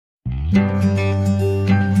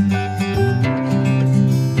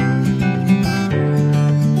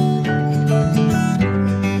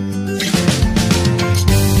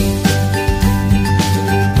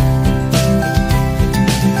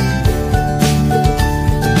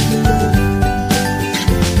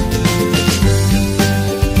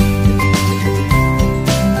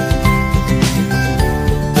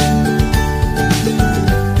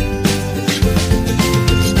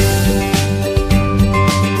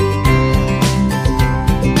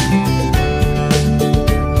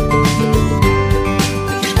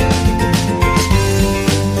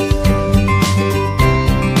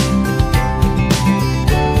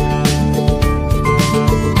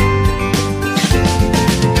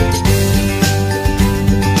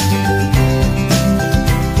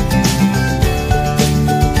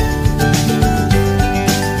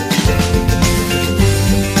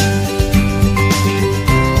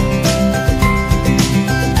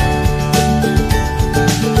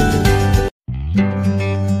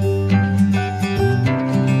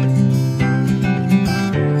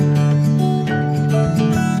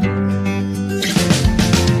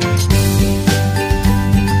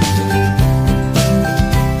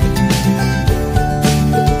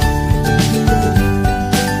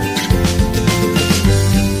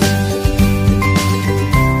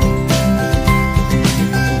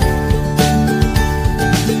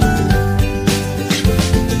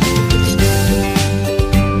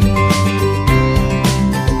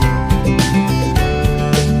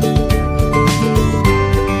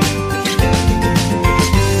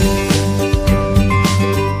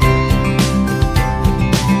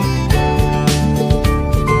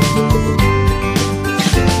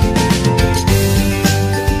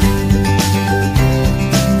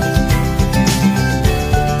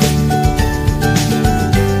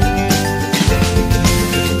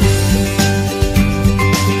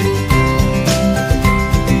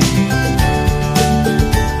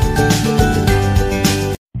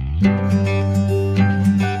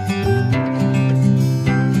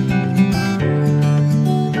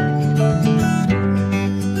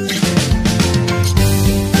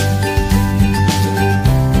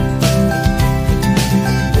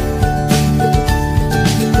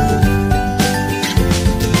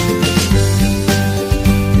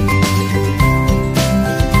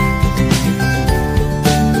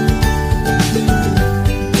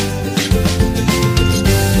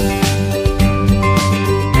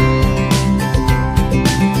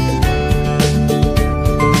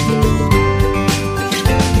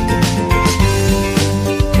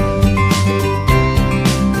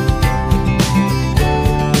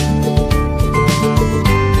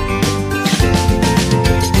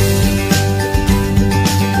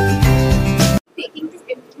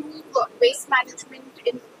management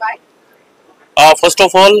in Dubai? First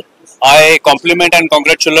of all, I compliment and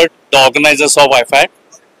congratulate the organizers of IFAT.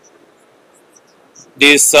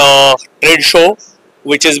 This trade show,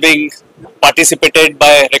 which is being participated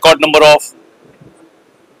by a record number of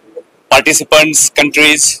participants,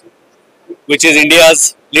 countries, which is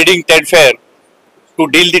India's leading trade fair to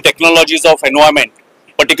deal the technologies of environment,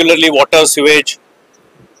 particularly water, sewage,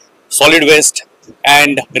 solid waste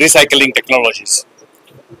and recycling technologies.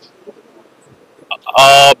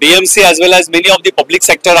 BMC as well as many of the public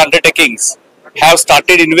sector undertakings have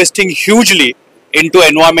started investing hugely into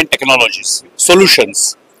environment technologies,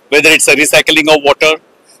 solutions, whether it's a recycling of water,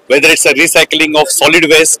 whether it's a recycling of solid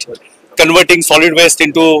waste, converting solid waste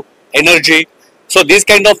into energy. So these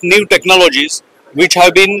kind of new technologies which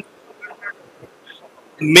have been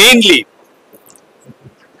mainly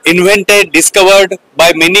invented, discovered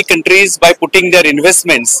by many countries by putting their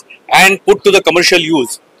investments and put to the commercial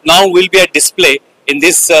use, now will be at display in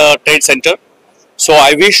this trade center. So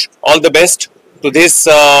I wish all the best to this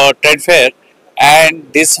trade fair,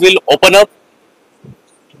 and this will open up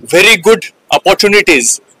very good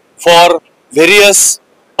opportunities for various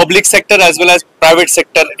public sector as well as private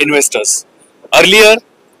sector investors. Earlier,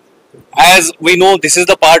 as we know, this is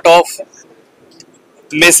the part of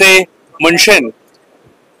Messe München,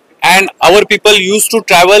 and our people used to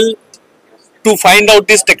travel to find out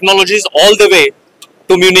these technologies all the way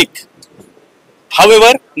to Munich.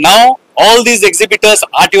 However, now all these exhibitors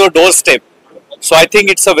are at your doorstep. So I think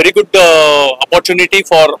it's a very good opportunity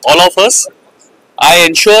for all of us. I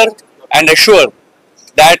ensure and assure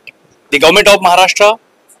that the government of Maharashtra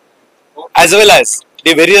as well as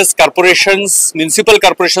the various corporations, municipal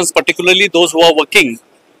corporations, particularly those who are working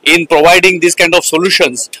in providing these kind of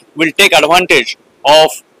solutions, will take advantage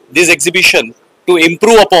of this exhibition to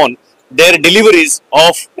improve upon their deliveries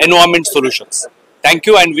of environment solutions. Thank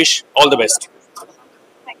you and wish all the best.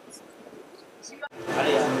 Thank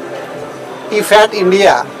you. IFAT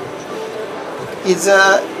India is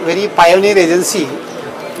a very pioneer agency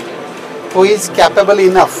who is capable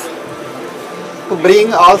enough to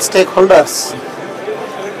bring all stakeholders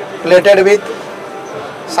related with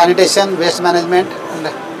sanitation, waste management and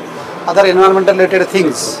other environmental related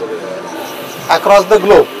things across the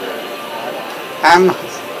globe. I am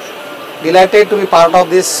delighted to be part of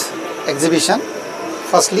this exhibition,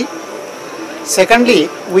 firstly. Secondly,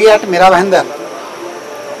 we at Mera Bhayandar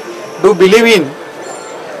do believe in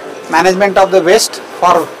management of the waste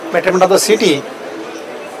for betterment of the city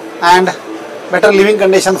and better living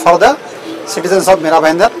conditions for the citizens of Mera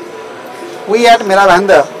Bhayandar. We at Mera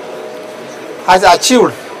Bhayandar has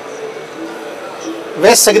achieved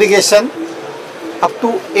waste segregation up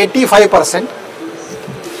to 85%.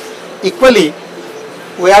 Equally,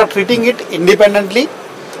 we are treating it independently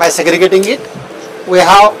by segregating it. We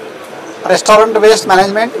have restaurant waste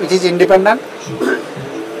management which is independent.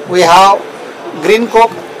 We have green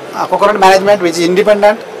coconut management which is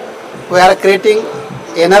independent. We are creating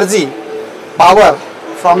energy, power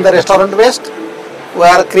from the restaurant waste. We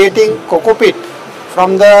are creating coco pit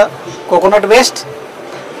from the coconut waste,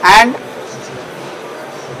 and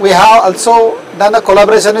we have also done a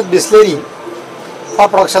collaboration with Bisleri for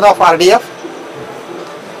production of RDF.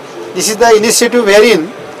 This is the initiative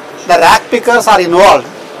wherein the rack pickers are involved.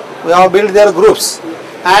 We have built their groups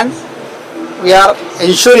and we are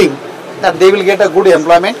ensuring that they will get a good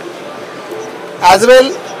employment. As well,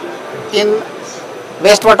 in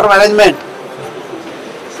wastewater management,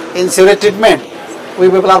 in sewage treatment, we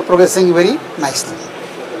people are progressing very nicely.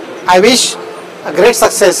 I wish a great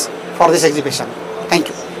success for this exhibition. Thank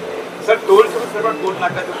you. Sir toll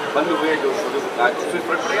नाका जो बंद हुए जो आज उससे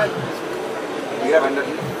फर्क पड़ेगा मेरा वेंडर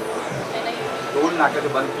टोल नाका जो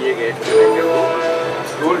बंद किए गए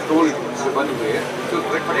टोल जो बंद हुए तो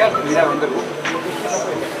फर्क पड़ेगा मेरा वेंडर को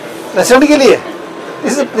रेस्टोरेंट के लिए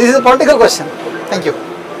this is a political question. Thank you.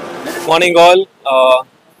 Morning all.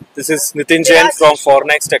 This is Nitin Jain from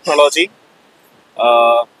Fornex Technology.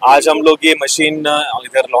 आज हम लोग ये मशीन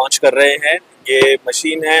इधर लॉन्च कर रहे हैं. ये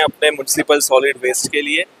मशीन है अपने म्युनिसिपल सॉलिड वेस्ट के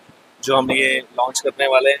लिए जो हम ये लॉन्च करने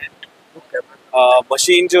वाले हैं.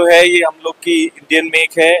 मशीन जो है ये हम लोग की इंडियन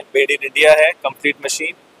मेक है, मेड इन इंडिया है, कंप्लीट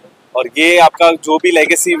मशीन. और ये आपका जो भी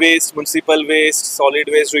legacy waste, municipal waste, solid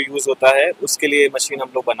waste जो यूज़ होता है उसके लिए मशीन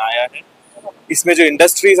हम लोग बनाया है. इसमें जो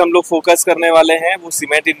इंडस्ट्रीज हम लोग फोकस करने वाले हैं वो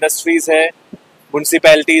सीमेंट इंडस्ट्रीज है,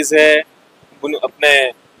 म्युनिसिपैलिटीज़ है,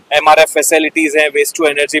 अपने MRF फैसिलिटीज़ हैं, वेस्ट टू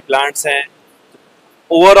एनर्जी प्लांट्स हैं.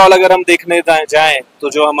 ओवरऑल अगर हम देखने जाएं तो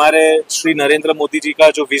जो हमारे श्री नरेंद्र मोदी जी का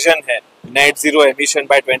जो विजन है नेट ज़ीरो एमिशन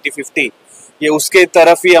बाय 2050, ये उसके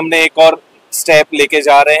तरफ ही हमने एक और स्टेप लेके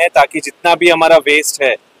जा रहे हैं ताकि जितना भी हमारा वेस्ट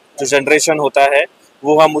है जो जनरेशन होता है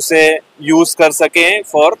वो हम उसे यूज़ कर सकें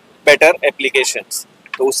फॉर बेटर एप्लीकेशंस.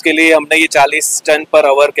 तो उसके लिए हमने ये 40 टन पर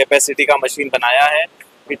आवर कैपेसिटी का मशीन बनाया है.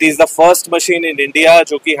 It is the first machine in India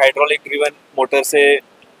जो कि हाइड्रोलिक ड्रिवन मोटर से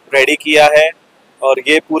रेडी किया है. और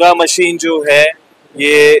ये पूरा मशीन जो है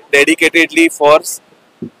ये डेडिकेटेडली फॉर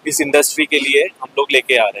इस इंडस्ट्री के लिए हम लोग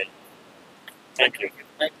लेके आ रहे हैं. Thank you.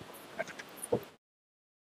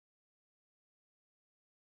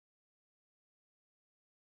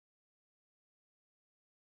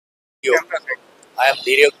 I am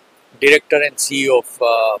Director and CEO of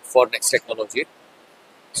Fornex Technology.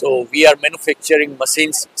 So we are manufacturing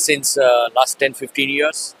machines since last 10-15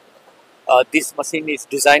 years. This machine is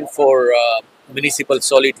designed for municipal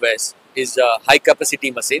solid waste. Is high capacity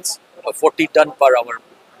machines, 40 ton per hour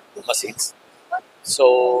machines.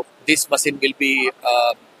 So this machine will be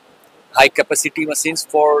high capacity machines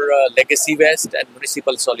for legacy waste and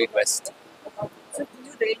municipal solid waste. So do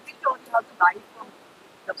you rent it or you have to buy it from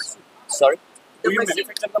the machine? Sorry? Do you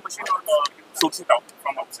manufacture the machine or source it out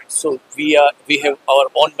from outside? So we have our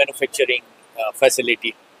own manufacturing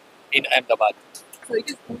facility in Ahmedabad. So it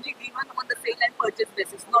is only given on the sale and purchase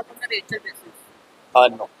basis, not on the rental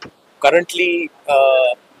basis? No. Currently,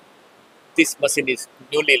 this machine is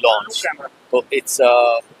newly launched. So it's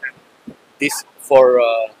this for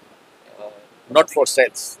not for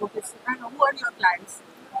sales. Okay. So, and who are your clients?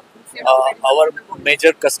 Our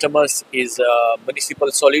major customers is municipal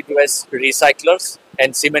solid waste recyclers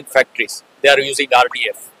and cement factories. They are using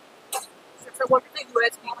RDF. So what is the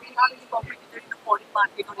USP? Do you have any competitor in the foreign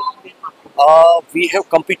market or in Indian market? We have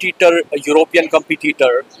a European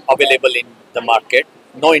competitor available in the market.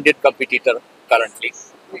 No Indian competitor currently.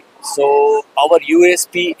 So our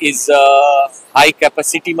USP is high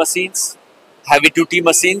capacity machines, heavy duty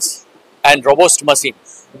machines and robust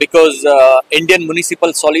machines, because Indian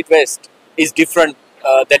municipal solid waste is different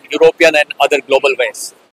than European and other global waste.